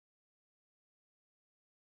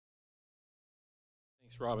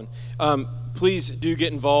Thanks, Robin. Please do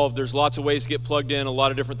get involved. There's lots of ways to get plugged in, a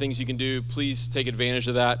lot of different things you can do. Please take advantage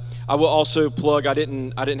of that. I will also plug, I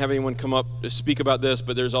didn't have anyone come up to speak about this,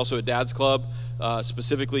 but there's also a dads club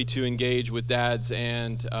specifically to engage with dads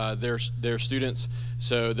and their students.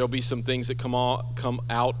 So there'll be some things that come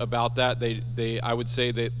out about that. I would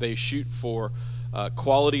say that they shoot for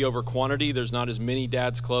quality over quantity. There's not as many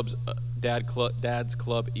dads club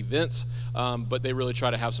events, but they really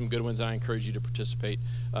try to have some good ones, and I encourage you to participate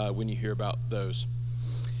when you hear about those.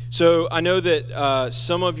 So I know that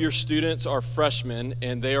some of your students are freshmen,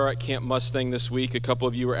 and they are at Camp Mustang this week. A couple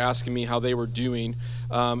of you were asking me how they were doing.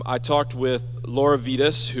 I talked with Laura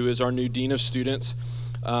Vitas, who is our new Dean of Students,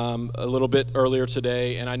 a little bit earlier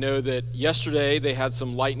today, and I know that yesterday they had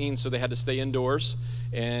some lightning, so they had to stay indoors,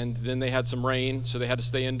 and then they had some rain, so they had to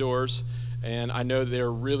stay indoors. And I know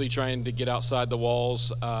they're really trying to get outside the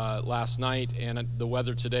walls last night, and the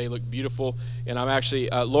weather today looked beautiful. And I'm actually,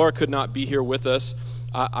 Laura could not be here with us.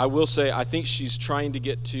 I will say, I think she's trying to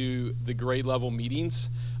get to the grade level meetings,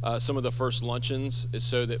 some of the first luncheons,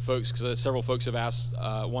 so that folks, because several folks have asked,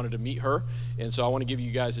 wanted to meet her. And so I want to give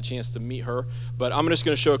you guys a chance to meet her. But I'm just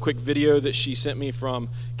going to show a quick video that she sent me from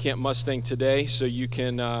Camp Mustang today, so you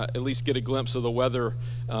can at least get a glimpse of the weather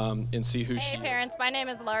and see who she is. Hey parents, my name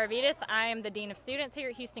is Laura Vitas. I am the Dean of Students here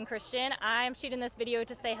at Houston Christian. I'm shooting this video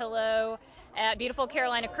to say hello at beautiful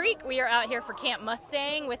Carolina Creek. We are out here for Camp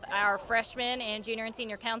Mustang with our freshmen and junior and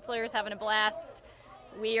senior counselors having a blast.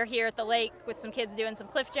 We are here at the lake with some kids doing some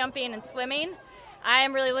cliff jumping and swimming. I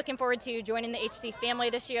am really looking forward to joining the HC family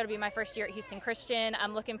this year. It'll be my first year at Houston Christian.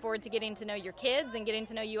 I'm looking forward to getting to know your kids and getting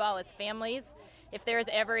to know you all as families. If there is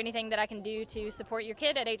ever anything that I can do to support your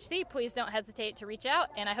kid at HC, please don't hesitate to reach out,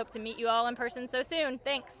 and I hope to meet you all in person so soon.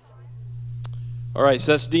 Thanks. All right,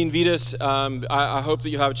 so that's Dean Vitas. I hope that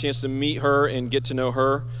you have a chance to meet her and get to know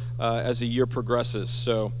her as the year progresses.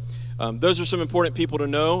 So those are some important people to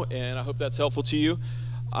know, and I hope that's helpful to you.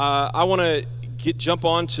 I want to jump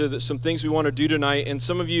on to some things we want to do tonight. And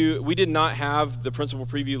some of you, we did not have the principal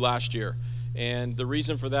preview last year. And the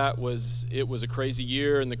reason for that was it was a crazy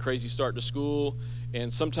year and the crazy start to school.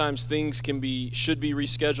 And sometimes things should be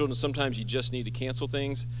rescheduled, and sometimes you just need to cancel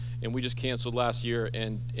things. And we just canceled last year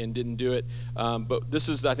and didn't do it. But this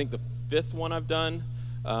is, I think, the 5th one I've done.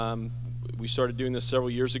 We started doing this several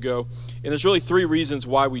years ago. And there's really 3 reasons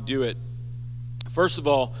why we do it. First of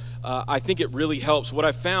all, I think it really helps. What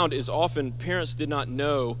I found is often parents did not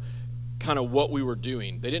know kind of what we were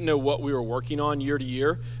doing. They didn't know what we were working on year to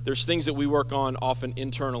year. There's things that we work on often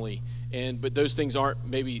internally, but those things aren't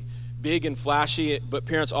maybe big and flashy, but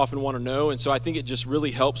parents often want to know. And so I think it just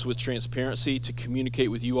really helps with transparency to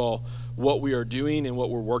communicate with you all what we are doing and what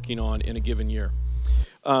we're working on in a given year.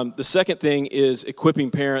 The second thing is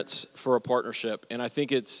equipping parents for a partnership, and I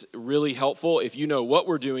think it's really helpful. If you know what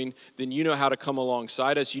we're doing, then you know how to come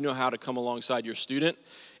alongside us, you know how to come alongside your student,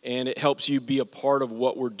 and it helps you be a part of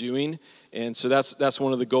what we're doing. And so that's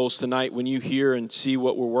one of the goals tonight. When you hear and see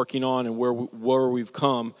what we're working on and where we've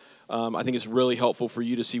come, I think it's really helpful for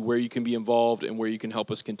you to see where you can be involved and where you can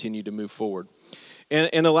help us continue to move forward.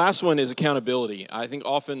 And the last one is accountability. I think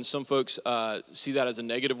often some folks see that as a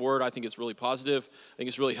negative word. I think it's really positive. I think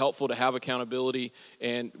it's really helpful to have accountability.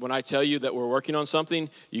 And when I tell you that we're working on something,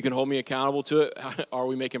 you can hold me accountable to it. Are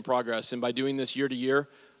we making progress? And by doing this year to year,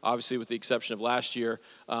 obviously with the exception of last year,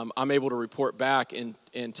 I'm able to report back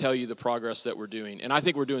and tell you the progress that we're doing. And I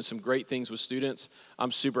think we're doing some great things with students.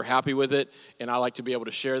 I'm super happy with it, and I like to be able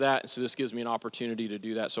to share that. And so this gives me an opportunity to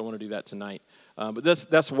do that, so I want to do that tonight. But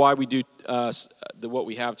that's why we do what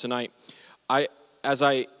we have tonight. As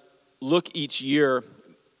I look each year,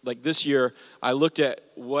 like this year, I looked at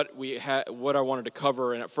what I wanted to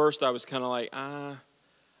cover, and at first I was kind of like,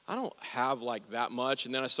 I don't have like that much.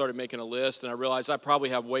 And then I started making a list, and I realized I probably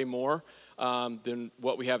have way more than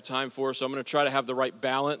what we have time for. So I'm going to try to have the right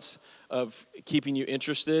balance of keeping you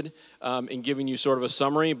interested and giving you sort of a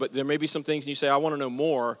summary. But there may be some things, and you say, I want to know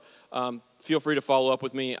more. Feel free to follow up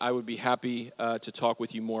with me. I would be happy to talk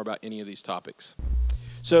with you more about any of these topics.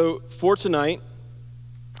 So for tonight,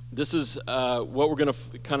 this is what we're going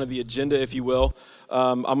to, kind of the agenda, if you will.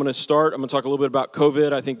 I'm going to talk a little bit about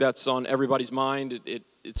COVID. I think that's on everybody's mind.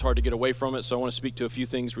 It's hard to get away from it, so I want to speak to a few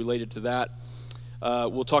things related to that.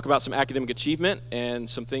 We'll talk about some academic achievement and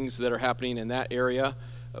some things that are happening in that area.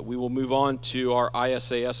 We will move on to our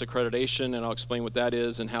ISAS accreditation, and I'll explain what that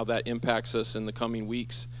is and how that impacts us in the coming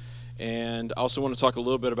weeks. And I also want to talk a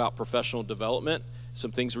little bit about professional development,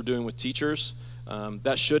 some things we're doing with teachers.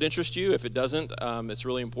 That should interest you. If it doesn't, it's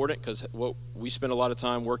really important because we spend a lot of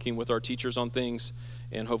time working with our teachers on things,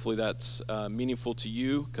 and hopefully that's meaningful to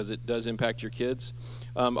you because it does impact your kids.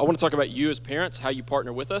 I want to talk about you as parents, how you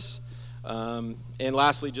partner with us, and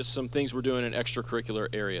lastly, just some things we're doing in extracurricular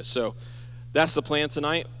areas. So that's the plan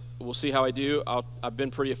tonight. We'll see how I do. I've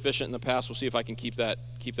been pretty efficient in the past. We'll see if I can keep that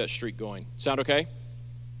streak going. Sound okay?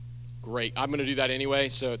 Great. I'm going to do that anyway,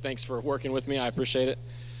 so thanks for working with me. I appreciate it.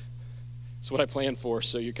 It's what I planned for,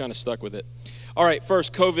 so you're kind of stuck with it. All right,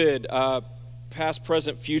 first, COVID, past,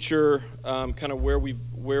 present, future, kind of where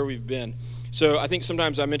we've been. So I think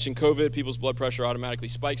sometimes I mention COVID, people's blood pressure automatically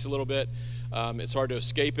spikes a little bit. It's hard to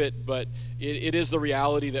escape it, but it is the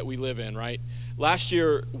reality that we live in, right? Last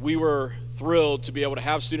year, we were thrilled to be able to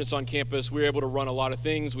have students on campus. We were able to run a lot of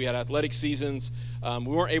things. We had athletic seasons. We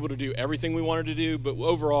weren't able to do everything we wanted to do, but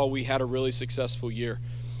overall, we had a really successful year.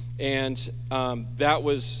 And that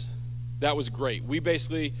was great. We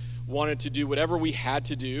basically wanted to do whatever we had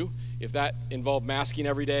to do. If that involved masking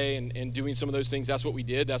every day and doing some of those things, that's what we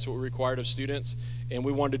did. That's what we required of students. And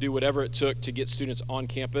we wanted to do whatever it took to get students on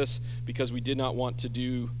campus because we did not want to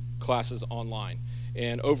do classes online.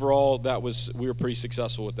 And overall, we were pretty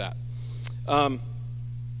successful with that.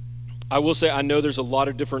 I will say I know there's a lot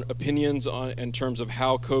of different opinions in terms of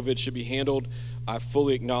how COVID should be handled. I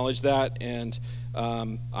fully acknowledge that, and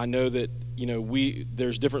I know that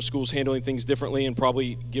there's different schools handling things differently, and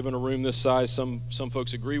probably given a room this size, some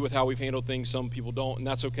folks agree with how we've handled things, some people don't, and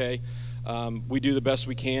that's okay. We do the best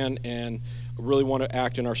we can and really want to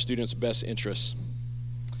act in our students' best interests.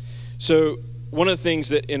 So one of the things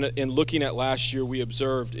that in looking at last year we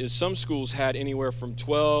observed is some schools had anywhere from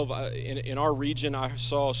 12, in our region I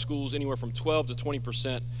saw schools anywhere from 12 to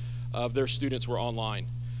 20% of their students were online.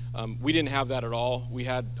 We didn't have that at all. We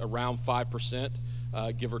had around 5%.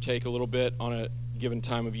 Give or take a little bit on a given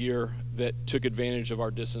time of year that took advantage of our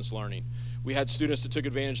distance learning. We had students that took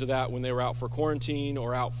advantage of that when they were out for quarantine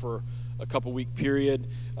or out for a couple-week period,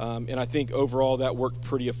 and I think overall that worked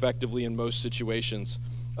pretty effectively in most situations.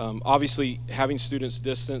 Obviously, having students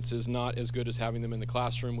distance is not as good as having them in the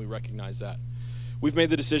classroom. We recognize that. We've made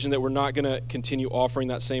the decision that we're not going to continue offering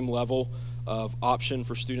that same level of option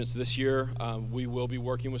for students this year. We will be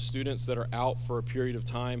working with students that are out for a period of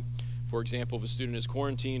time. For example, if a student is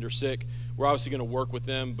quarantined or sick, we're obviously going to work with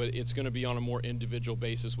them, but it's going to be on a more individual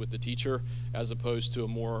basis with the teacher as opposed to a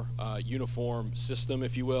more uniform system,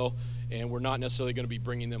 if you will, and we're not necessarily going to be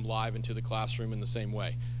bringing them live into the classroom in the same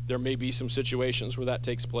way. There may be some situations where that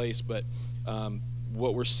takes place, but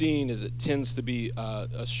what we're seeing is it tends to be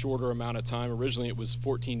a shorter amount of time. Originally it was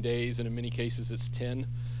 14 days, and in many cases it's 10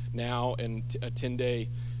 now, and a 10-day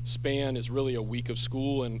span is really a week of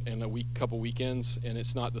school and a couple weekends, and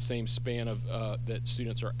it's not the same span of that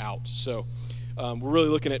students are out. So we're really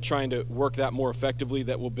looking at trying to work that more effectively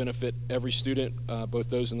that will benefit every student, both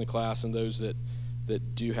those in the class and those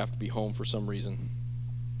that do have to be home for some reason.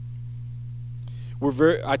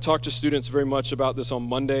 I talked to students very much about this on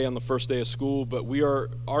Monday on the first day of school, but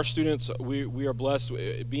our students are blessed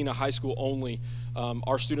being a high school only.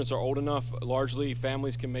 Our students are old enough, largely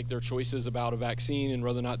families can make their choices about a vaccine and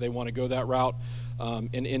whether or not they want to go that route.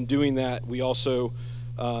 And in doing that, we also,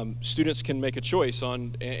 students can make a choice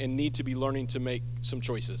and need to be learning to make some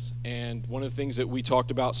choices. And one of the things that we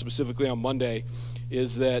talked about specifically on Monday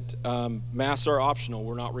is that masks are optional.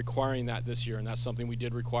 We're not requiring that this year, and that's something we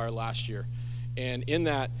did require last year. And in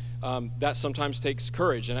that, that sometimes takes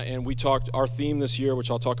courage. And we talked, our theme this year, which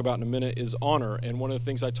I'll talk about in a minute, is honor. And one of the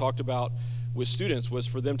things I talked about with students was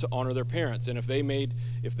for them to honor their parents. And if they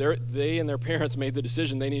and their parents made the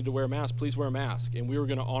decision they needed to wear a mask, please wear a mask. And we were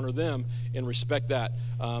going to honor them and respect that.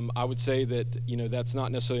 I would say that that's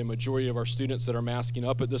not necessarily a majority of our students that are masking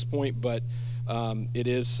up at this point, but it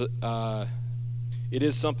is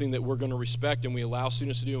something that we're going to respect, and we allow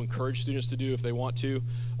students to do, encourage students to do if they want to.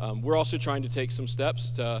 We're also trying to take some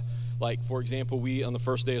steps to, like, for example, we, on the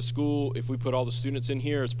first day of school, if we put all the students in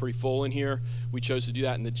here, it's pretty full in here. We chose to do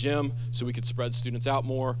that in the gym so we could spread students out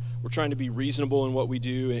more. We're trying to be reasonable in what we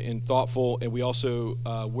do and thoughtful, and we also,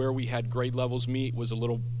 where we had grade levels meet was a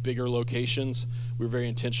little bigger locations. We were very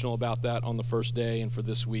intentional about that on the first day and for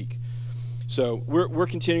this week. So we're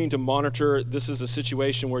continuing to monitor. This is a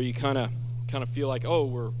situation where you kind of feel like,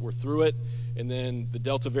 oh, we're through it, and then the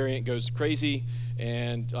Delta variant goes crazy,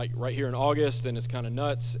 and like right here in August, and it's kind of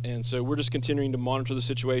nuts. And so we're just continuing to monitor the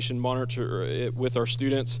situation, monitor it with our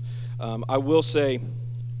students. I will say,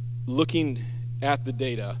 looking at the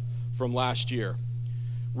data from last year,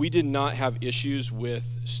 we did not have issues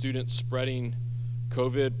with students spreading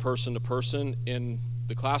COVID person to person in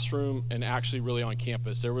the classroom and actually really on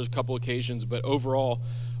campus. There was a couple occasions, but overall,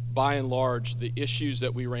 by and large, the issues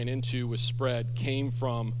that we ran into with spread came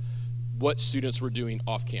from what students were doing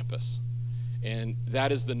off campus. And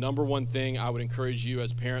that is the number one thing I would encourage you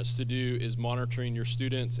as parents to do, is monitoring your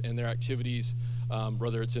students and their activities,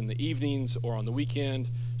 whether it's in the evenings or on the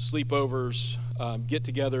weekend, sleepovers,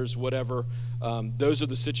 get-togethers, whatever. Those are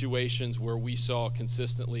the situations where we saw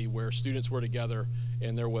consistently where students were together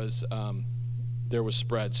and there was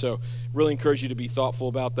spread. So really encourage you to be thoughtful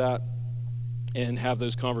about that and have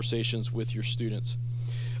those conversations with your students.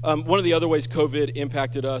 One of the other ways COVID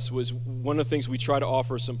impacted us was one of the things we try to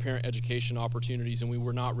offer some parent education opportunities, and we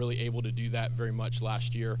were not really able to do that very much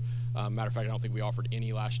last year. Matter of fact, I don't think we offered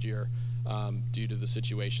any last year due to the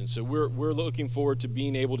situation. So we're looking forward to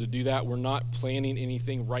being able to do that. We're not planning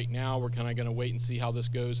anything right now. We're kind of going to wait and see how this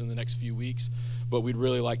goes in the next few weeks, but we'd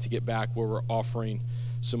really like to get back where we're offering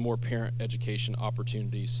some more parent education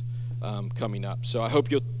opportunities coming up. So I hope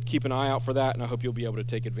you'll keep an eye out for that, and I hope you'll be able to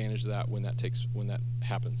take advantage of that when that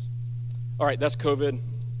happens. All right, that's COVID.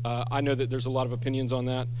 I know that there's a lot of opinions on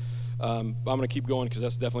that. I'm going to keep going because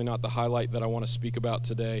that's definitely not the highlight that I want to speak about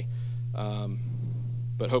today.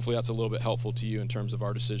 But hopefully that's a little bit helpful to you in terms of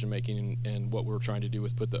our decision making and what we're trying to do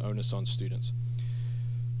with put the onus on students.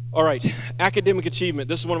 All right, academic achievement.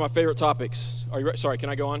 This is one of my favorite topics. Are you ready? Sorry, can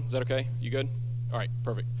I go on? Is that okay? You good? All right,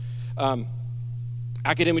 perfect.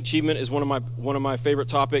 Academic achievement is one of my favorite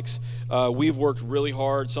topics. We've worked really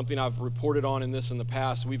hard. Something I've reported on in the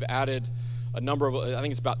past. We've added a number of, I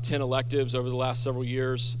think it's about 10 electives over the last several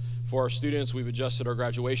years for our students. We've adjusted our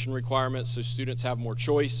graduation requirements so students have more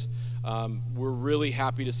choice. We're really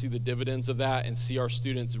happy to see the dividends of that and see our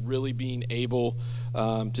students really being able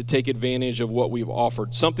to take advantage of what we've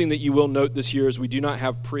offered. Something that you will note this year is we do not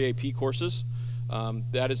have pre-AP courses.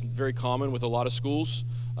 That is very common with a lot of schools.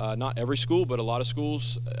 Not every school, but a lot of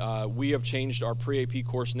schools. We have changed our pre-AP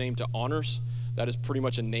course name to Honors. That is pretty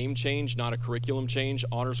much a name change, not a curriculum change.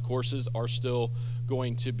 Honors courses are still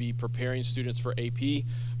going to be preparing students for AP,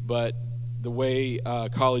 but the way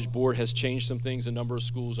College Board has changed some things, a number of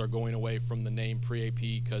schools are going away from the name pre-AP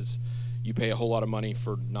because you pay a whole lot of money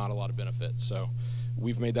for not a lot of benefits. So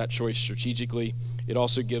we've made that choice strategically. It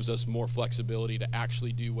also gives us more flexibility to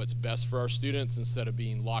actually do what's best for our students instead of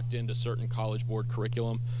being locked into certain College Board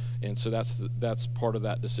curriculum. And so that's part of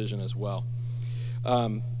that decision as well.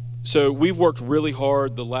 So we've worked really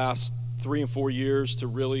hard the last 3 and 4 years to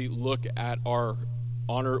really look at our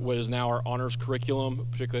what is now our honors curriculum,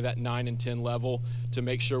 particularly that 9 and 10 level, to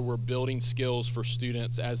make sure we're building skills for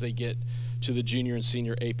students as they get to the junior and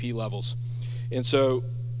senior AP levels. And so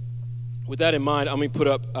with that in mind, I'm going to put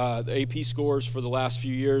up the AP scores for the last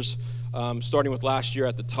few years, starting with last year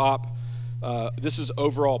at the top. This is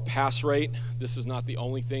overall pass rate. This is not the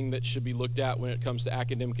only thing that should be looked at when it comes to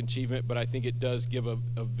academic achievement, but I think it does give a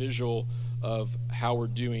visual of how we're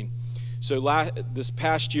doing. So this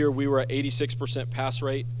past year, we were at 86% pass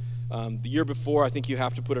rate. The year before, I think you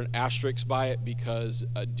have to put an asterisk by it because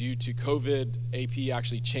due to COVID, AP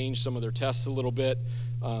actually changed some of their tests a little bit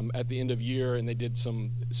at the end of year, and they did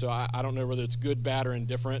some, so I don't know whether it's good, bad, or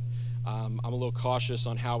indifferent. I'm a little cautious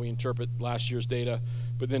on how we interpret last year's data.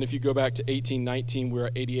 But then if you go back to 18-19, we're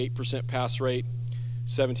at 88% pass rate.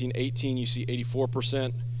 17-18, you see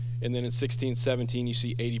 84%. And then in 16-17, you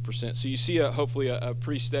see 80%. So you see hopefully a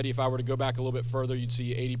pretty steady. If I were to go back a little bit further, you'd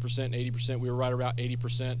see 80%, 80%. We were right around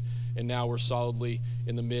 80%, and now we're solidly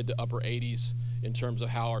in the mid to upper 80s in terms of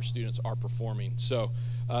how our students are performing. So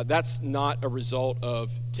that's not a result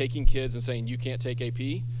of taking kids and saying you can't take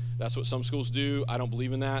AP. That's what some schools do. I don't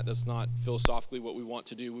believe in that. That's not philosophically what we want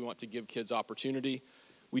to do. We want to give kids opportunity.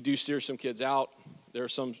 We do steer some kids out.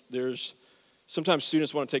 Sometimes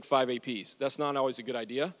students want to take 5 APs. That's not always a good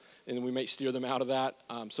idea, and we may steer them out of that.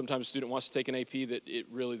 Sometimes a student wants to take an AP that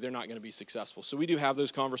they're not going to be successful. So we do have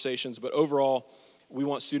those conversations, but overall, we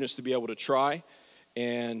want students to be able to try,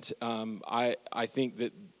 and I think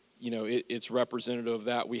that it's representative of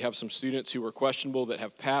that. We have some students who were questionable that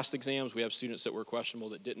have passed exams. We have students that were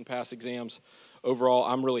questionable that didn't pass exams. Overall,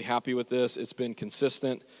 I'm really happy with this. It's been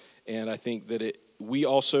consistent, and I think that we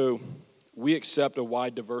accept a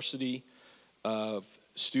wide diversity of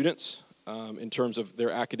students in terms of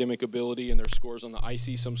their academic ability and their scores on the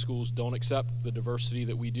IC. Some schools don't accept the diversity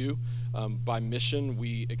that we do. By mission,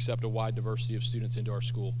 we accept a wide diversity of students into our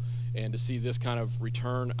school. And to see this kind of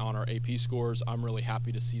return on our AP scores, I'm really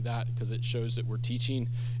happy to see that because it shows that we're teaching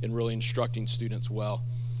and really instructing students well.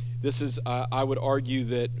 This is, I would argue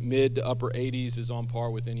that mid to upper 80s is on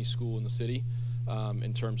par with any school in the city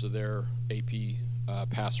in terms of their AP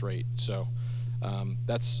pass rate. So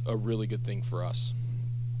that's a really good thing for us.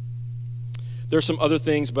 There's some other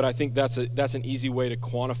things, but I think that's an easy way to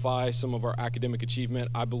quantify some of our academic achievement.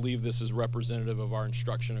 I believe this is representative of our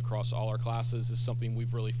instruction across all our classes. This is something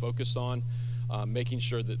we've really focused on, making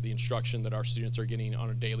sure that the instruction that our students are getting on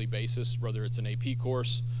a daily basis, whether it's an AP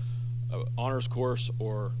course, honors course,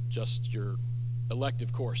 or just your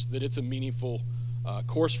elective course, that it's a meaningful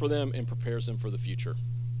course for them and prepares them for the future.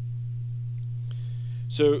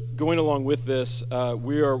 So going along with this,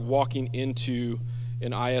 we are walking into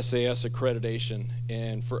an ISAS accreditation.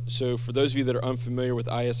 And for those of you that are unfamiliar with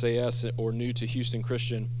ISAS or new to Houston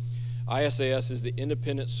Christian, ISAS is the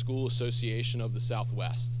Independent School Association of the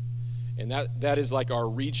Southwest. And that is like our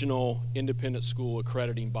regional independent school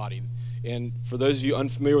accrediting body. And for those of you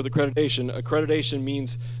unfamiliar with accreditation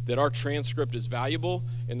means that our transcript is valuable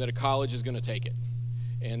and that a college is going to take it.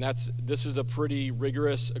 And this is a pretty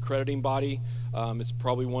rigorous accrediting body. It's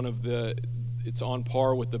probably it's on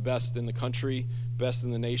par with the best in the country, best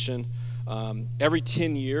in the nation. Every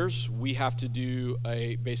 10 years, we have to do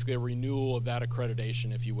basically a renewal of that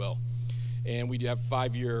accreditation, if you will. And we do have a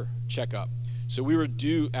 5-year checkup. So we were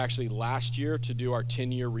due actually last year to do our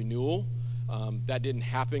 10-year renewal. That didn't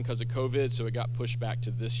happen because of COVID, so it got pushed back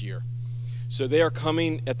to this year. So they are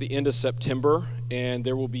coming at the end of September, and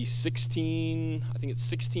there will be 16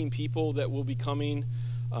 people that will be coming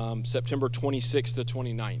September 26th to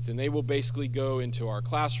 29th. And they will basically go into our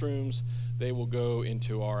classrooms, they will go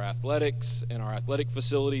into our athletics and our athletic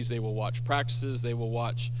facilities, they will watch practices, they will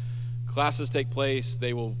watch classes take place,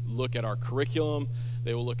 they will look at our curriculum,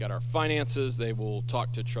 they will look at our finances, they will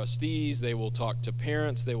talk to trustees, they will talk to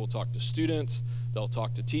parents, they will talk to students, they'll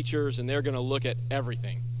talk to teachers, and they're going to look at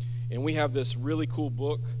everything. And we have this really cool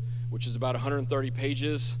book, which is about 130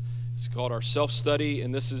 pages. It's called our self-study,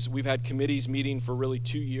 and we've had committees meeting for really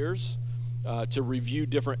 2 years to review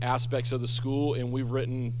different aspects of the school, and we've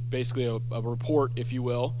written basically a report, if you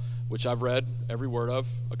will, which I've read every word of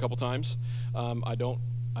a couple times. I don't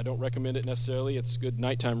recommend it necessarily. It's good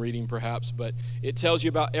nighttime reading perhaps, but it tells you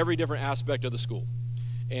about every different aspect of the school.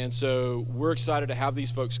 And so we're excited to have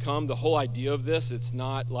these folks come. The whole idea of this, it's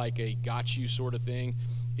not like a got you sort of thing.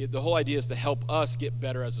 The whole idea is to help us get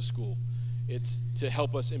better as a school. It's to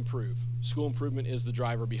help us improve. School improvement is the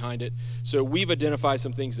driver behind it. So we've identified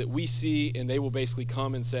some things that we see, and they will basically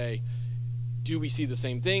come and say, do we see the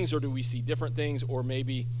same things, or do we see different things, or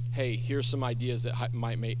maybe, hey, here's some ideas that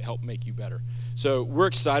might help make you better. So we're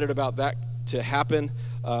excited about that to happen.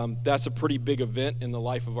 That's a pretty big event in the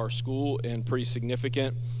life of our school and pretty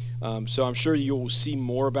significant. So I'm sure you'll see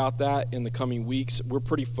more about that in the coming weeks. We're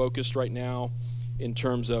pretty focused right now in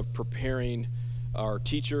terms of preparing our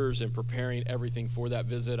teachers and preparing everything for that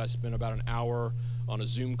visit. I spent about an hour on a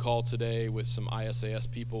Zoom call today with some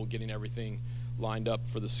ISAS people getting everything lined up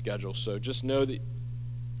for the schedule. So just know that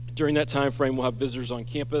during that time frame we'll have visitors on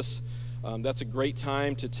campus. That's a great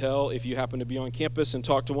time to tell, if you happen to be on campus and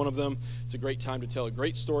talk to one of them, it's a great time to tell a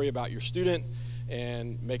great story about your student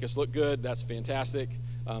and make us look good. That's fantastic.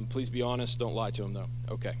 Please be honest. Don't lie to them, though.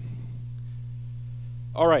 Okay.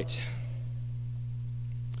 All right.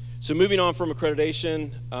 So moving on from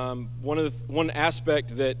accreditation, one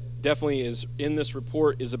aspect that definitely is in this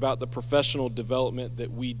report is about the professional development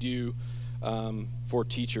that we do for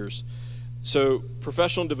teachers. So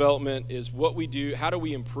professional development is what we do. How do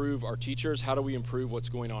we improve our teachers? How do we improve what's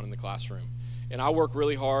going on in the classroom? And I work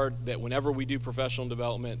really hard that whenever we do professional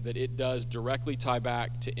development, that it does directly tie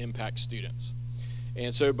back to impact students.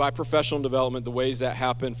 And so by professional development, the ways that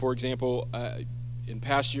happen, for example, in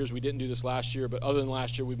past years, we didn't do this last year, but other than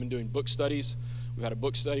last year, we've been doing book studies. We've had a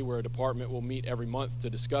book study where a department will meet every month to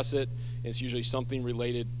discuss it. And it's usually something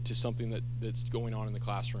related to something that's going on in the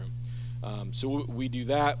classroom. So we do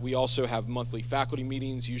that. We also have monthly faculty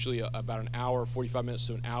meetings. Usually about an hour, 45 minutes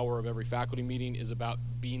to an hour of every faculty meeting is about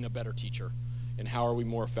being a better teacher and how are we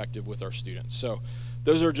more effective with our students. So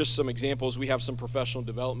those are just some examples. We have some professional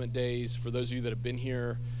development days. For those of you that have been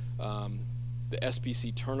here, the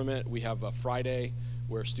SPC tournament, we have a Friday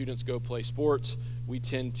where students go play sports. We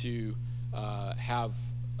tend to have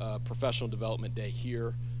a professional development day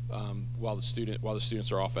here while the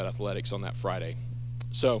students are off at athletics on that Friday.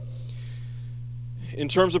 So in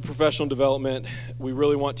terms of professional development, we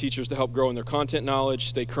really want teachers to help grow in their content knowledge,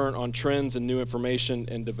 stay current on trends and new information,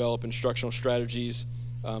 and develop instructional strategies.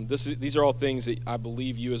 These are all things that I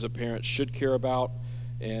believe you as a parent should care about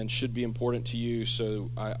and should be important to you,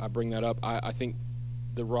 so I bring that up. I think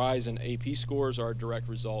the rise in AP scores are a direct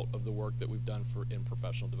result of the work that we've done in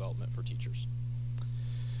professional development for teachers.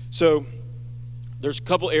 So there's a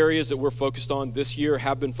couple areas that we're focused on this year,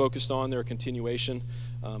 have been focused on, they're a continuation.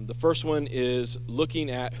 The first one is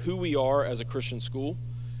looking at who we are as a Christian school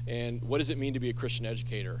And what does it mean to be a Christian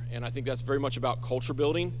educator? And I think that's very much about culture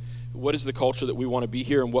building. What is the culture that we want to be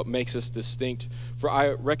here, and what makes us distinct? For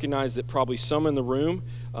I recognize that probably some in the room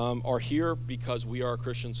are here because we are a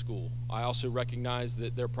Christian school. I also recognize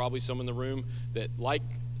that there are probably some in the room that like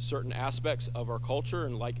certain aspects of our culture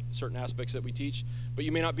and like certain aspects that we teach, but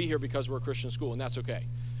you may not be here because we're a Christian school, and that's okay.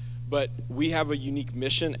 But we have a unique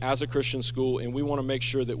mission as a Christian school, and we want to make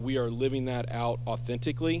sure that we are living that out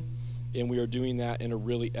authentically, and we are doing that in a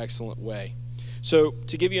really excellent way. So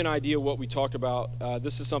to give you an idea of what we talked about,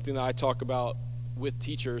 this is something that I talk about with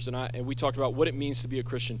teachers, and we talked about what it means to be a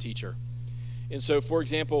Christian teacher. And so, for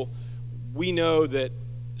example, we know that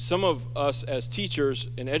some of us as teachers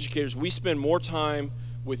and educators, we spend more time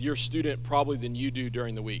with your student probably than you do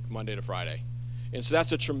during the week, Monday to Friday. And so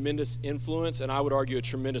that's a tremendous influence, and I would argue a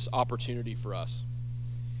tremendous opportunity for us.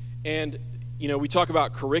 And you know, we talk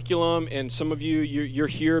about curriculum, and some of you're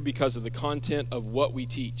here because of the content of what we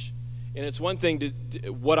teach. And it's one thing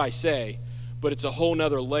to what I say, but it's a whole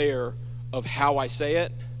nother layer of how I say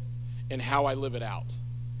it and how I live it out.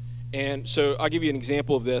 And so I'll give you an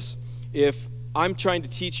example of this. If I'm trying to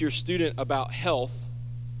teach your student about health,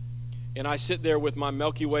 and I sit there with my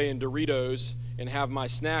Milky Way and Doritos and have my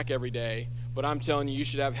snack every day, but I'm telling you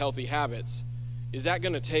should have healthy habits, is that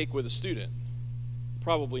going to take with a student?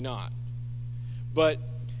 Probably not. But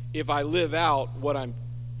if I live out what I'm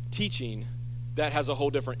teaching, that has a whole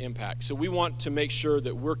different impact. So we want to make sure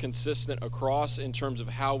that we're consistent across in terms of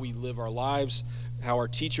how we live our lives, how our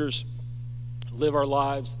teachers live our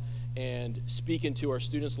lives, and speak into our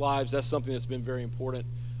students' lives. That's something that's been very important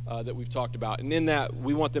that we've talked about. And in that,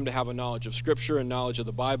 we want them to have a knowledge of Scripture and knowledge of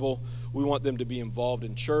the Bible. We want them to be involved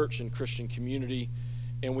in church and Christian community.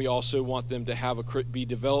 And we also want them to be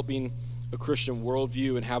developing a Christian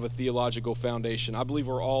worldview and have a theological foundation. I believe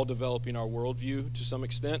we're all developing our worldview to some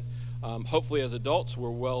extent. Hopefully as adults, we're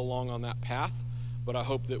well along on that path, but I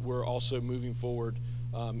hope that we're also moving forward.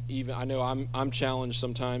 I know I'm challenged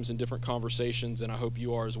sometimes in different conversations, and I hope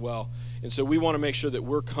you are as well. And so we want to make sure that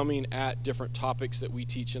we're coming at different topics that we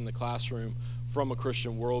teach in the classroom from a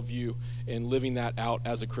Christian worldview and living that out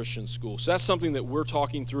as a Christian school. So that's something that we're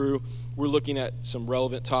talking through. We're looking at some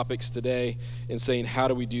relevant topics today and saying, how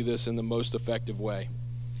do we do this in the most effective way?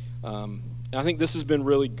 And I think this has been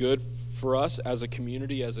really good for us as a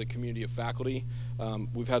community of faculty.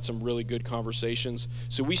 We've had some really good conversations.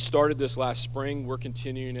 So we started this last spring. We're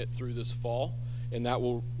continuing it through this fall, and that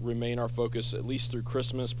will remain our focus at least through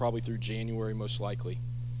Christmas, probably through January most likely.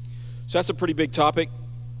 So that's a pretty big topic.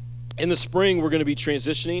 In the spring, we're going to be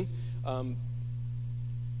transitioning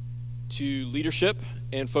to leadership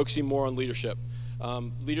and focusing more on leadership.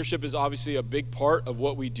 Leadership is obviously a big part of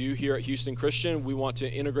what we do here at Houston Christian. We want to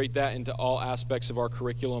integrate that into all aspects of our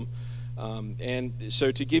curriculum. And so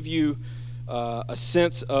to give you a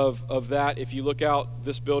sense of that, if you look out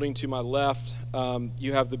this building to my left,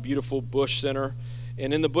 you have the beautiful Bush Center.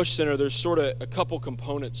 And in the Bush Center, there's sort of a couple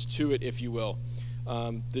components to it, if you will.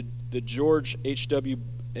 The George H.W.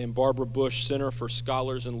 and Barbara Bush Center for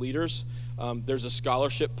Scholars and Leaders. There's a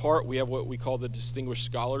scholarship part. We have what we call the Distinguished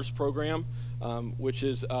Scholars Program, which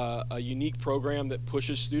is a unique program that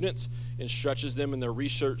pushes students and stretches them in their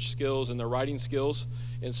research skills and their writing skills.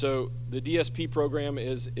 And so the DSP program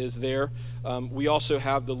is there. We also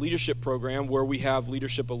have the leadership program where we have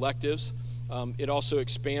leadership electives. It also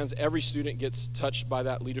expands. Every student gets touched by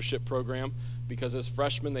that leadership program because as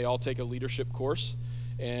freshmen, they all take a leadership course.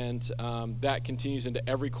 And that continues into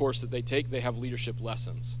every course that they take. They have leadership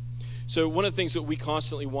lessons. So one of the things that we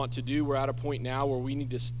constantly want to do, we're at a point now where we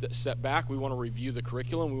need to step back. We want to review the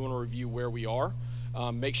curriculum. We want to review where we are,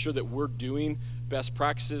 make sure that we're doing best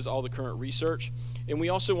practices, all the current research. And we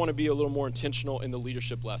also want to be a little more intentional in the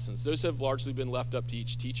leadership lessons. Those have largely been left up to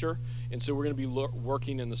each teacher. And so we're going to be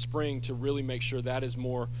working in the spring to really make sure that is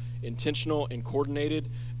more intentional and coordinated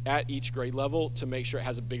at each grade level to make sure it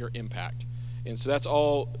has a bigger impact. And so that's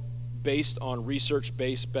all based on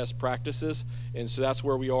research-based best practices. And so that's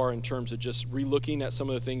where we are in terms of just re-looking at some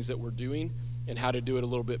of the things that we're doing and how to do it a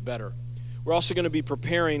little bit better. We're also going to be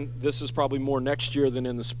preparing, this is probably more next year than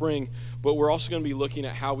in the spring, but we're also going to be looking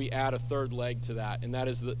at how we add a third leg to that, and that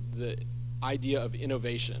is the idea of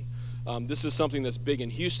innovation. This is something that's big in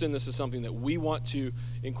Houston. This is something that we want to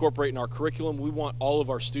incorporate in our curriculum. We want all of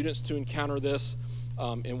our students to encounter this.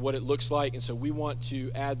 And what it looks like. And so we want to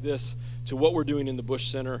add this to what we're doing in the Bush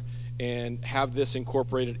Center and have this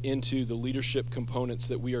incorporated into the leadership components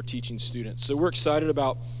that we are teaching students. So we're excited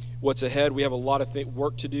about what's ahead. We have a lot of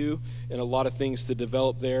work to do and a lot of things to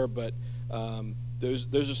develop there, but those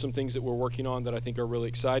are some things that we're working on that I think are really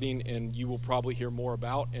exciting and you will probably hear more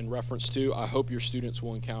about and reference to. I hope your students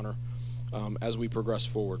will encounter as we progress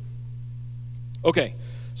forward. Okay,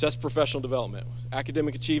 so that's professional development.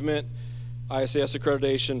 Academic achievement, ISAS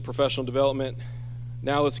accreditation, professional development.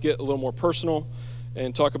 Now let's get a little more personal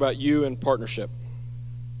and talk about you and partnership.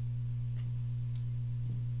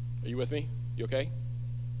 Are you with me? You okay?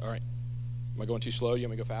 All right. Am I going too slow? You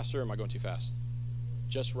want me to go faster, or am I going too fast?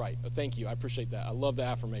 Just right. Oh, thank you. I appreciate that. I love the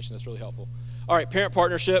affirmation. That's really helpful. All right, parent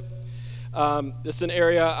partnership. This is an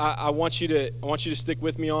area I want you to stick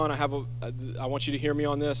with me on. I want you to hear me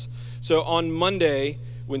on this. So on Monday,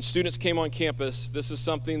 when students came on campus, this is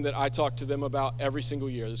something that I talk to them about every single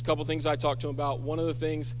year. There's a couple things I talk to them about. One of the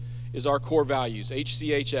things is our core values,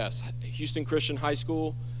 HCHS, Houston Christian High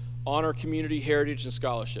School, honor, community, heritage, and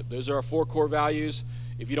scholarship. Those are our 4 core values.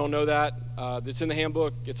 If you don't know that, it's in the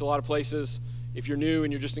handbook. It's a lot of places. If you're new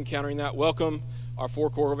and you're just encountering that, welcome. Our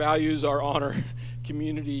 4 core values are honor,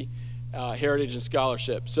 community, heritage, and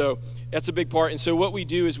scholarship. So that's a big part. And so what we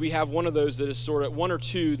do is we have one of those that is sort of 1 or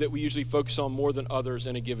 2 that we usually focus on more than others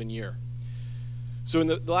in a given year. So in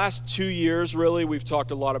the last 2 years, really, we've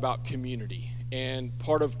talked a lot about community. And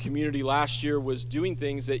part of community last year was doing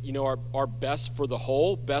things that, are best for the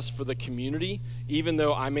whole, best for the community. Even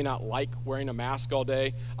though I may not like wearing a mask all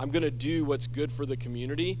day, I'm going to do what's good for the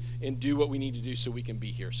community and do what we need to do so we can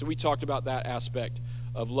be here. So we talked about that aspect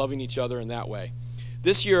of loving each other in that way.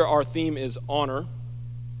 This year, our theme is honor,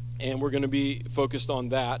 and we're going to be focused on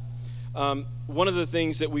that. One of the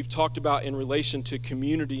things that we've talked about in relation to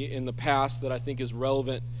community in the past that I think is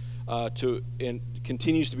relevant and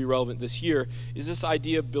continues to be relevant this year is this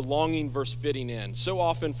idea of belonging versus fitting in. So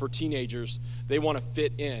often for teenagers, they want to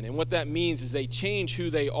fit in. And what that means is they change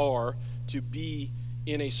who they are to be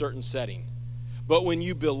in a certain setting. But when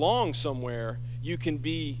you belong somewhere, you can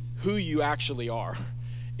be who you actually are.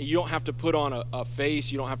 You don't have to put on a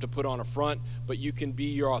face, you don't have to put on a front, but you can be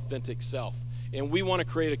your authentic self. And we want to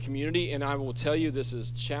create a community, and I will tell you this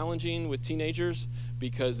is challenging with teenagers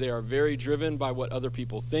because they are very driven by what other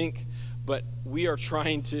people think. But we are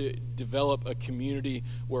trying to develop a community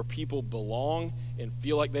where people belong and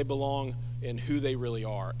feel like they belong in who they really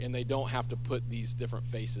are, and they don't have to put these different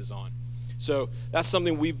faces on. So that's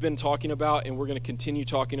something we've been talking about, and we're going to continue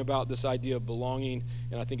talking about this idea of belonging,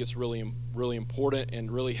 and I think it's really, really important and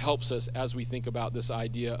really helps us as we think about this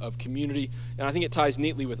idea of community, and I think it ties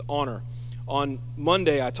neatly with honor. On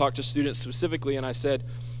Monday, I talked to students specifically, and I said,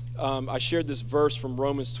 I shared this verse from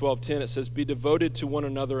Romans 12:10. It says, be devoted to one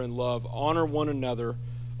another in love, honor one another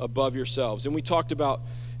above yourselves. And we talked about,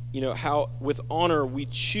 how with honor we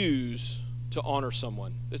choose to honor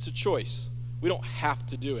someone. It's a choice. We don't have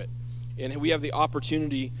to do it. And we have the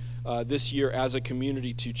opportunity this year as a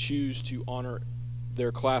community to choose to honor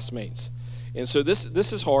their classmates. And so this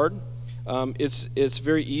is hard. It's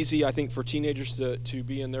very easy, I think, for teenagers to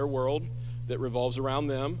be in their world that revolves around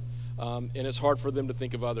them. And it's hard for them to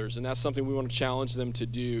think of others. And that's something we want to challenge them to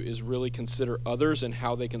do, is really consider others and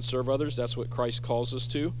how they can serve others. That's what Christ calls us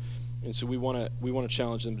to. And so we want to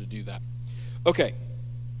challenge them to do that. Okay,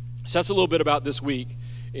 so that's a little bit about this week.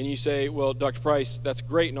 And you say, well, Dr. Price, that's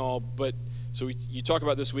great and all, but so you talk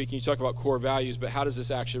about this week and you talk about core values, but how does this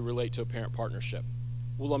actually relate to a parent partnership?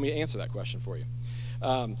 Well, let me answer that question for you,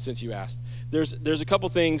 since you asked. There's a couple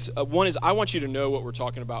things. One is I want you to know what we're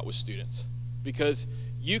talking about with students, because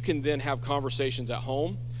you can then have conversations at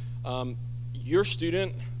home. Your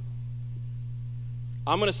student,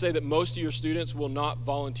 I'm going to say that most of your students will not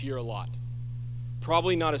volunteer a lot.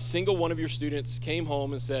 Probably not a single one of your students came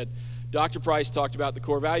home and said, Dr. Price talked about the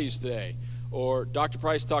core values today, or Dr.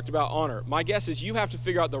 Price talked about honor. My guess is you have to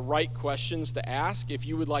figure out the right questions to ask if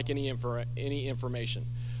you would like any information.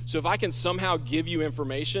 So if I can somehow give you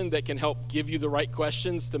information that can help give you the right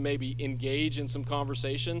questions to maybe engage in some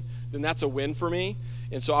conversation, then that's a win for me.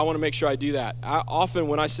 And so I want to make sure I do that. Often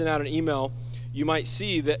when I send out an email, you might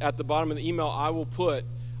see that at the bottom of the email I will put,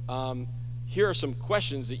 here are some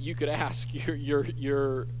questions that you could ask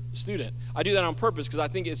your student. I do that on purpose because I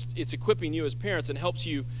think it's equipping you as parents and helps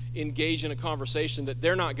you engage in a conversation that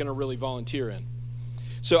they're not going to really volunteer in.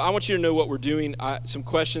 So I want you to know what we're doing. Some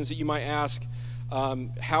questions that you might ask.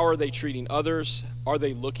 How are they treating others? Are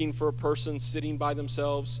they looking for a person sitting by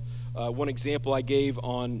themselves? One example I gave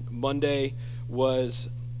on Monday was,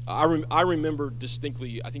 I remember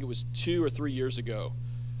distinctly, I think it was 2 or 3 years ago,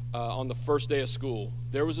 on the first day of school,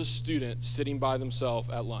 there was a student sitting by themselves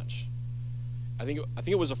at lunch. I think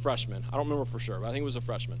it was a freshman. I don't remember for sure, but I think it was a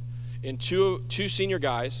freshman. And two senior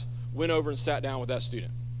guys went over and sat down with that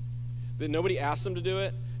student. Then nobody asked them to do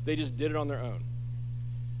it. They just did it on their own.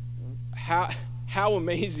 How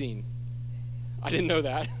amazing. I didn't know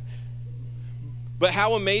that. But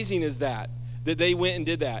how amazing is that? that they went and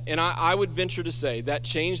did that. And I would venture to say that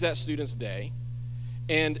changed that student's day.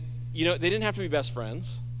 And, you know, they didn't have to be best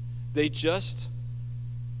friends. They just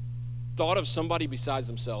thought of somebody besides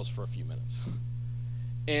themselves for a few minutes.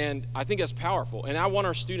 And I think that's powerful. And I want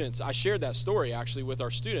our students, I shared that story actually with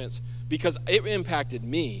our students because it impacted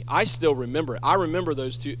me. I still remember it. I remember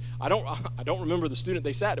those two. I don't remember the student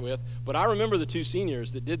they sat with, but I remember the two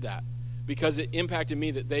seniors that did that because it impacted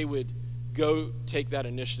me that they would go take that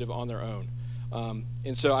initiative on their own.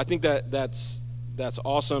 And so I think that's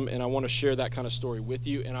awesome, and I want to share that kind of story with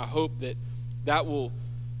you, and I hope that will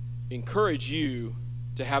encourage you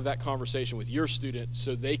to have that conversation with your student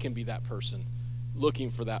so they can be that person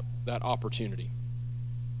looking for that opportunity.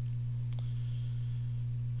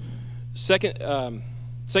 Second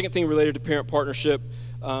thing related to parent partnership,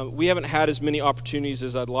 we haven't had as many opportunities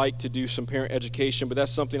as I'd like to do some parent education, but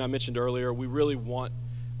that's something I mentioned earlier. We really want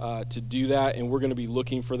to do that, and we're going to be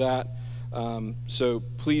looking for that. So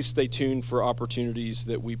please stay tuned for opportunities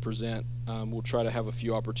that we present. We'll try to have a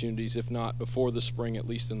few opportunities, if not before the spring, at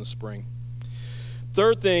least in the spring.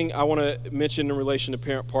 Third thing I want to mention in relation to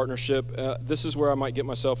parent partnership, this is where I might get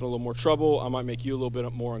myself in a little more trouble. I might make you a little bit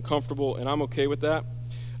more uncomfortable, and I'm okay with that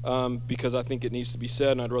because I think it needs to be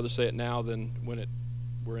said, and I'd rather say it now than when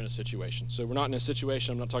we're in a situation. So we're not in a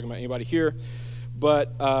situation. I'm not talking about anybody here,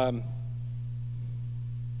 but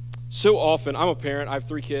so often, I'm a parent, I have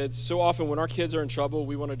 3 kids. So often when our kids are in trouble,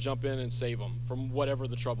 we want to jump in and save them from whatever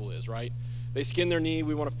the trouble is, right? They skin their knee,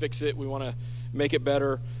 we want to fix it, we want to make it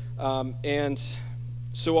better. And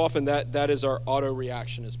so often that is our auto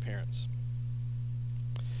reaction as parents.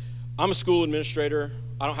 I'm a school administrator.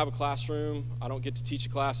 I don't have a classroom. I don't get to teach a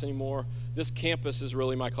class anymore. This campus is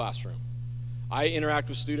really my classroom. I interact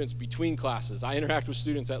with students between classes. I interact with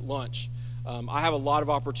students at lunch. I have a lot of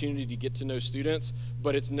opportunity to get to know students,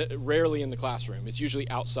 but it's rarely in the classroom. It's usually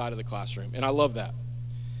outside of the classroom, and I love that.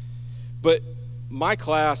 But my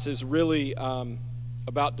class is really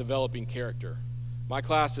about developing character. My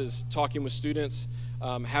class is talking with students,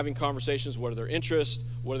 having conversations. What are their interests?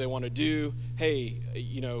 What do they want to do? Hey,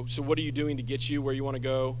 so what are you doing to get you where you want to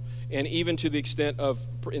go? And even to the extent of,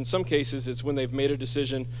 in some cases, it's when they've made a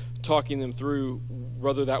decision, talking them through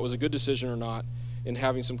whether that was a good decision or not, and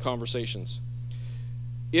having some conversations.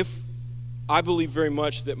 I believe very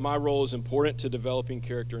much that my role is important to developing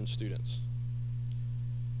character in students.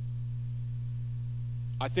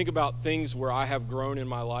 I think about things where I have grown in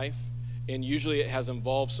my life, and usually it has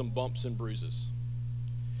involved some bumps and bruises.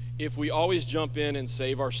 If we always jump in and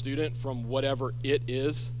save our student from whatever it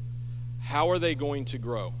is, how are they going to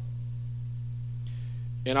grow?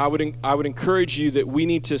 And I would encourage you that we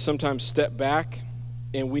need to sometimes step back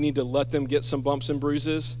and we need to let them get some bumps and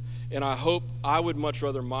bruises. And I would much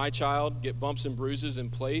rather my child get bumps and bruises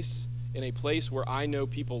in a place where I know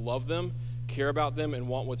people love them, care about them, and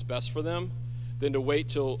want what's best for them, than to wait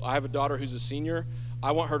till I have a daughter who's a senior.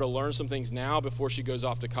 I want her to learn some things now before she goes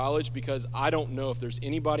off to college, because I don't know if there's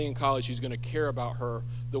anybody in college who's going to care about her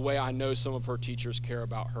the way I know some of her teachers care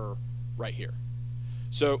about her right here.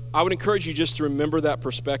 So I would encourage you just to remember that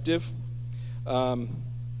perspective.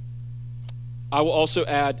 I will also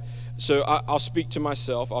add, so I'll speak to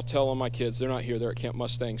myself. I'll tell on my kids. They're not here. They're at Camp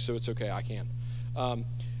Mustang, so it's okay. I can.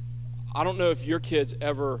 I don't know if your kids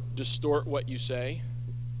ever distort what you say.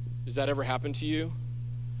 Does that ever happen to you?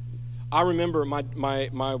 I remember my I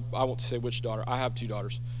won't say which daughter. I have 2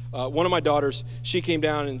 daughters. One of my daughters, she came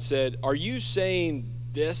down and said, "Are you saying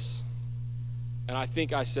this?" And I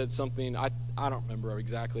think I said something. I don't remember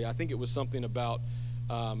exactly. I think it was something about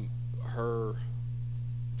her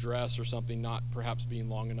dress or something not perhaps being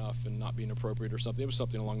long enough and not being appropriate or something. It was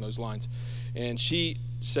something along those lines. And she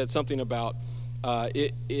said something about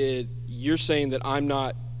you're saying that I'm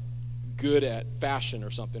not good at fashion or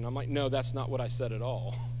something. I'm like, no, that's not what I said at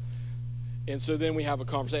all. And so then we have a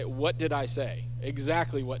conversation. What did I say?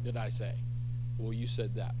 Exactly what did I say? Well, you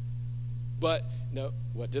said that. But no,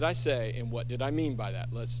 what did I say and what did I mean by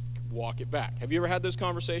that? Let's walk it back. Have you ever had those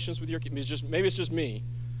conversations with your kids? Maybe it's just me.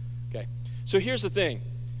 Okay. So here's the thing.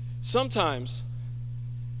 Sometimes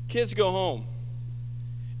kids go home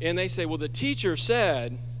and they say, well, the teacher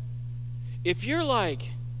said, if you're like,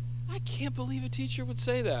 I can't believe a teacher would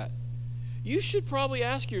say that, you should probably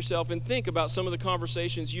ask yourself and think about some of the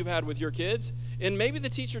conversations you've had with your kids, and maybe the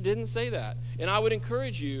teacher didn't say that. And I would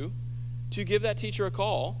encourage you to give that teacher a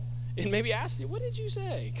call and maybe ask them, what did you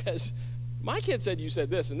say? Because my kid said you said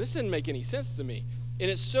this, and this didn't make any sense to me. And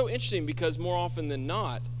it's so interesting because more often than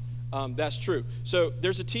not, that's true. So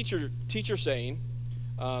there's a teacher saying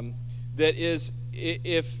that is,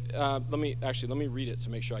 let me read it to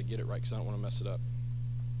make sure I get it right because I don't want to mess it up.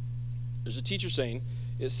 There's a teacher saying,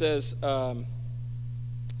 It says,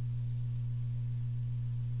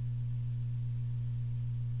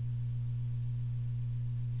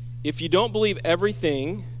 if you don't believe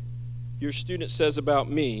everything your student says about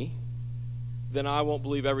me, then I won't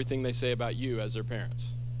believe everything they say about you as their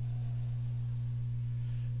parents.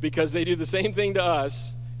 Because they do the same thing to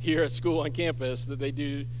us here at school on campus that they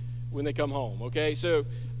do when they come home, okay? So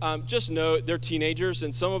just know they're teenagers,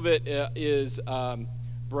 and some of it is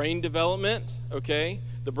brain development, okay?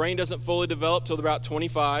 The brain doesn't fully develop till they're about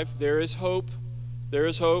 25. There is hope. There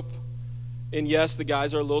is hope. And yes, the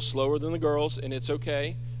guys are a little slower than the girls, and it's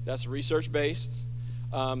okay. That's research-based.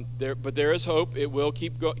 But there is hope. It will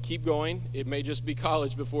keep going. It may just be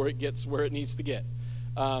college before it gets where it needs to get.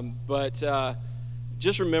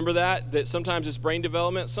 Just remember that sometimes it's brain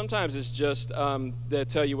development. Sometimes it's just they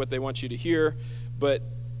tell you what they want you to hear. But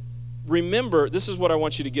remember, this is what I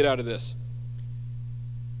want you to get out of this.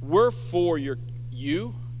 We're for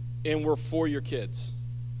you, and we're for your kids.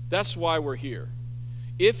 That's why we're here.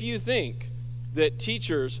 If you think that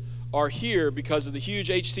teachers are here because of the huge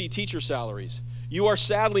HC teacher salaries, you are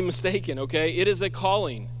sadly mistaken, okay? It is a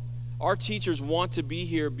calling. Our teachers want to be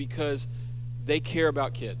here because they care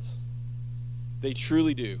about kids. They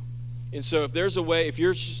truly do. And so if there's a way, if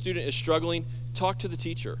your student is struggling, talk to the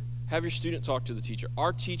teacher. Have your student talk to the teacher.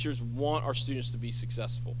 Our teachers want our students to be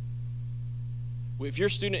successful. If your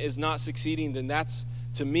student is not succeeding, then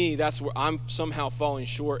to me, that's where I'm somehow falling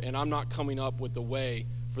short, and I'm not coming up with the way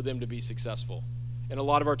for them to be successful. And a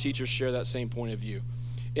lot of our teachers share that same point of view.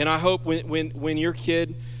 And I hope when your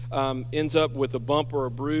kid ends up with a bump or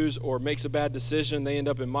a bruise or makes a bad decision, they end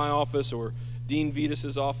up in my office or Dean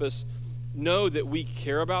Vitas's office, know that we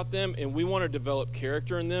care about them and we want to develop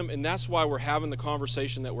character in them. And that's why we're having the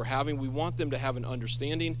conversation that we're having. We want them to have an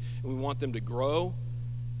understanding, and we want them to grow,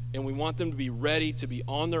 and we want them to be ready to be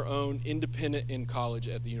on their own, independent in college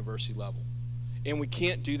at the university level. And we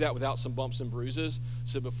can't do that without some bumps and bruises.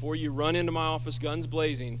 So before you run into my office guns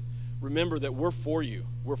blazing, remember that we're for you.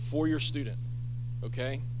 We're for your student,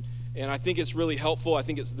 okay? And I think it's really helpful. I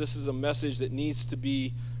think this is a message that needs to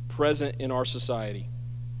be present in our society.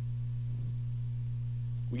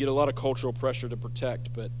 We get a lot of cultural pressure to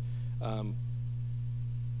protect, but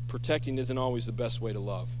protecting isn't always the best way to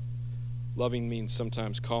love. Loving means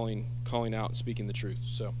sometimes calling out and speaking the truth.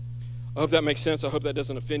 So I hope that makes sense. I hope that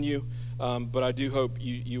doesn't offend you, but I do hope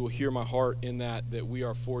you will hear my heart in that we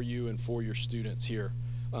are for you and for your students here.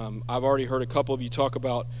 I've already heard a couple of you talk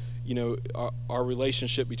about, our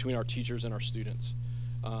relationship between our teachers and our students,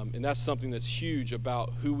 and that's something that's huge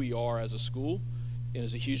about who we are as a school, and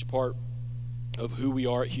is a huge part of who we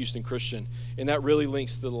are at Houston Christian. And that really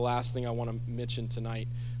links to the last thing I want to mention tonight,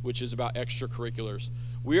 which is about extracurriculars.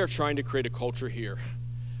 We are trying to create a culture here.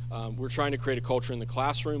 We're trying to create a culture in the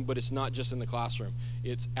classroom, but it's not just in the classroom.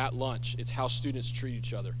 It's at lunch. It's how students treat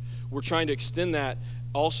each other. We're trying to extend that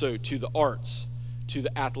also to the arts, to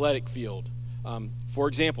the athletic field. For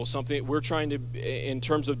example, something we're trying to, in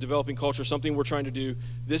terms of developing culture, something we're trying to do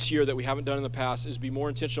this year that we haven't done in the past is be more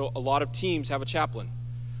intentional. A lot of teams have a chaplain.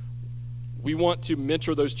 We want to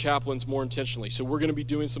mentor those chaplains more intentionally. So we're going to be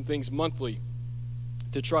doing some things monthly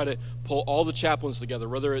to try to pull all the chaplains together,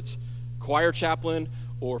 whether it's choir chaplain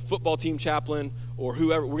or football team chaplain or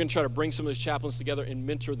whoever. We're going to try to bring some of those chaplains together and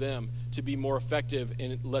mentor them to be more effective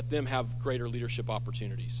and let them have greater leadership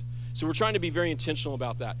opportunities. So we're trying to be very intentional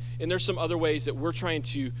about that. And there's some other ways that we're trying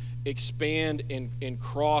to expand and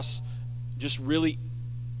cross, just really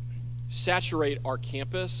saturate our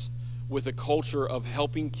campus with a culture of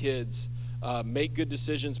helping kids make good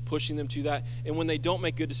decisions, pushing them to that. And when they don't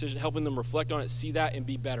make good decisions, helping them reflect on it, see that, and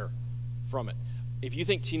be better from it. If you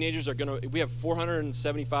think teenagers are going to, we have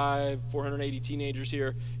 475, 480 teenagers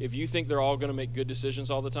here. If you think they're all going to make good decisions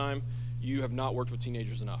all the time, you have not worked with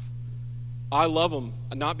teenagers enough. I love them,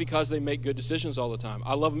 not because they make good decisions all the time.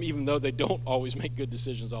 I love them even though they don't always make good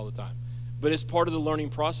decisions all the time. But it's part of the learning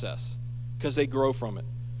process because they grow from it.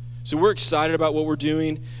 So we're excited about what we're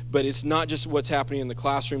doing, but it's not just what's happening in the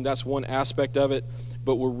classroom. That's one aspect of it,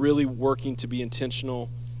 but we're really working to be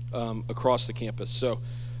intentional across the campus. So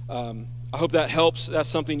I hope that helps. That's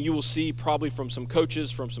something you will see probably from some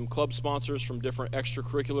coaches, from some club sponsors, from different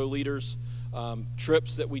extracurricular leaders,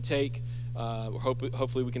 trips that we take.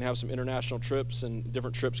 Hopefully we can have some international trips and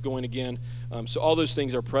different trips going again. So all those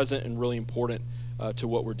things are present and really important to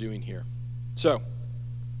what we're doing here. So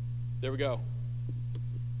there we go.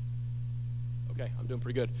 Okay, I'm doing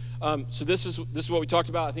pretty good. So this is what we talked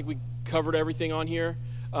about. I think we covered everything on here.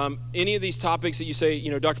 Any of these topics that you say,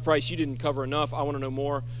 Dr. Price, you didn't cover enough, I want to know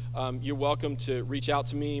more, you're welcome to reach out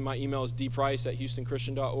to me. My email is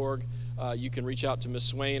dprice@houstonchristian.org. you can reach out to Miss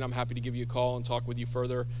Swain. I'm happy to give you a call and talk with you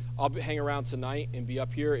further. I'll hang around tonight and be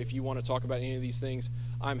up here. If you want to talk about any of these things,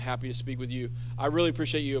 I'm happy to speak with you. I really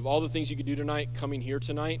appreciate you. Of all the things you could do tonight, coming here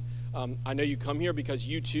tonight, I know you come here because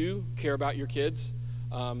you too care about your kids.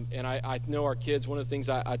 And I know our kids, one of the things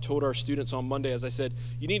I told our students on Monday, as I said,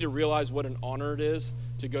 you need to realize what an honor it is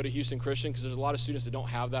to go to Houston Christian, because there's a lot of students that don't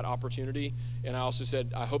have that opportunity. And I also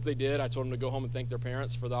said, I hope they did. I told them to go home and thank their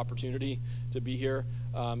parents for the opportunity to be here.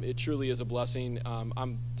 It truly is a blessing.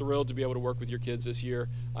 I'm thrilled to be able to work with your kids this year.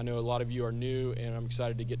 I know a lot of you are new, and I'm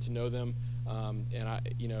excited to get to know them.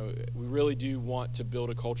 We really do want to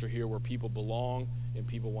build a culture here where people belong and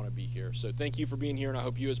people want to be here. So thank you for being here, and I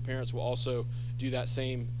hope you as parents will also do that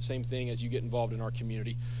same thing as you get involved in our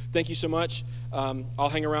community. Thank you so much. I'll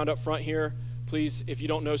hang around up front here. Please, if you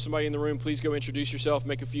don't know somebody in the room, please go introduce yourself,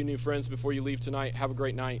 make a few new friends before you leave tonight. Have a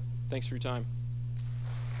great night. Thanks for your time.